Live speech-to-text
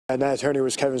And that attorney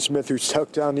was Kevin Smith, who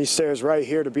took down these stairs right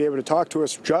here to be able to talk to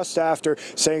us just after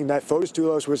saying that Fotis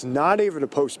Dulos was not able to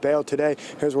post bail today.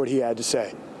 Here's what he had to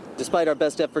say. Despite our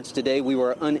best efforts today, we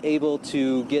were unable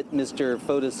to get Mr.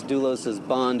 Fotis Dulos'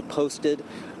 bond posted.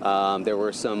 There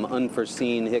were some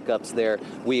unforeseen hiccups there.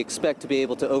 We expect to be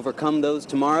able to overcome those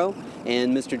tomorrow,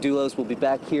 and Mr. Dulos will be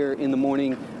back here in the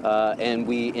morning, and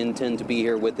we intend to be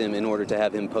here with him in order to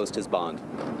have him post his bond.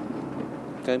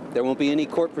 Okay? There won't be any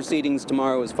court proceedings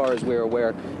tomorrow as far as we're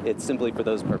aware. It's simply for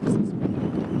those purposes.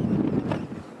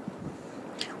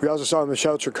 We also saw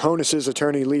Michelle Traconis'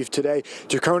 attorney leave today.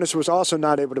 Traconis was also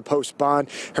not able to post bond.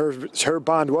 Her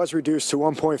bond was reduced to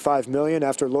 $1.5 million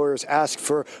after lawyers asked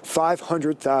for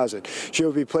 $500,000. She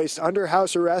will be placed under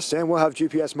house arrest and will have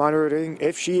GPS monitoring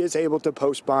if she is able to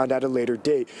post bond at a later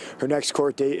date. Her next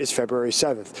court date is February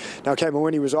 7th. Now, Ken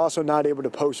Mawhinney was also not able to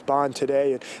post bond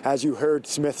today, and as you heard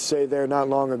Smith say there not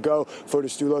long ago,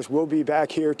 Fotis Dulos will be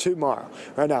back here tomorrow.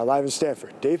 Right now, live in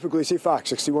Stanford, Dave Puglisi, Fox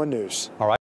 61 News. All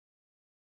right.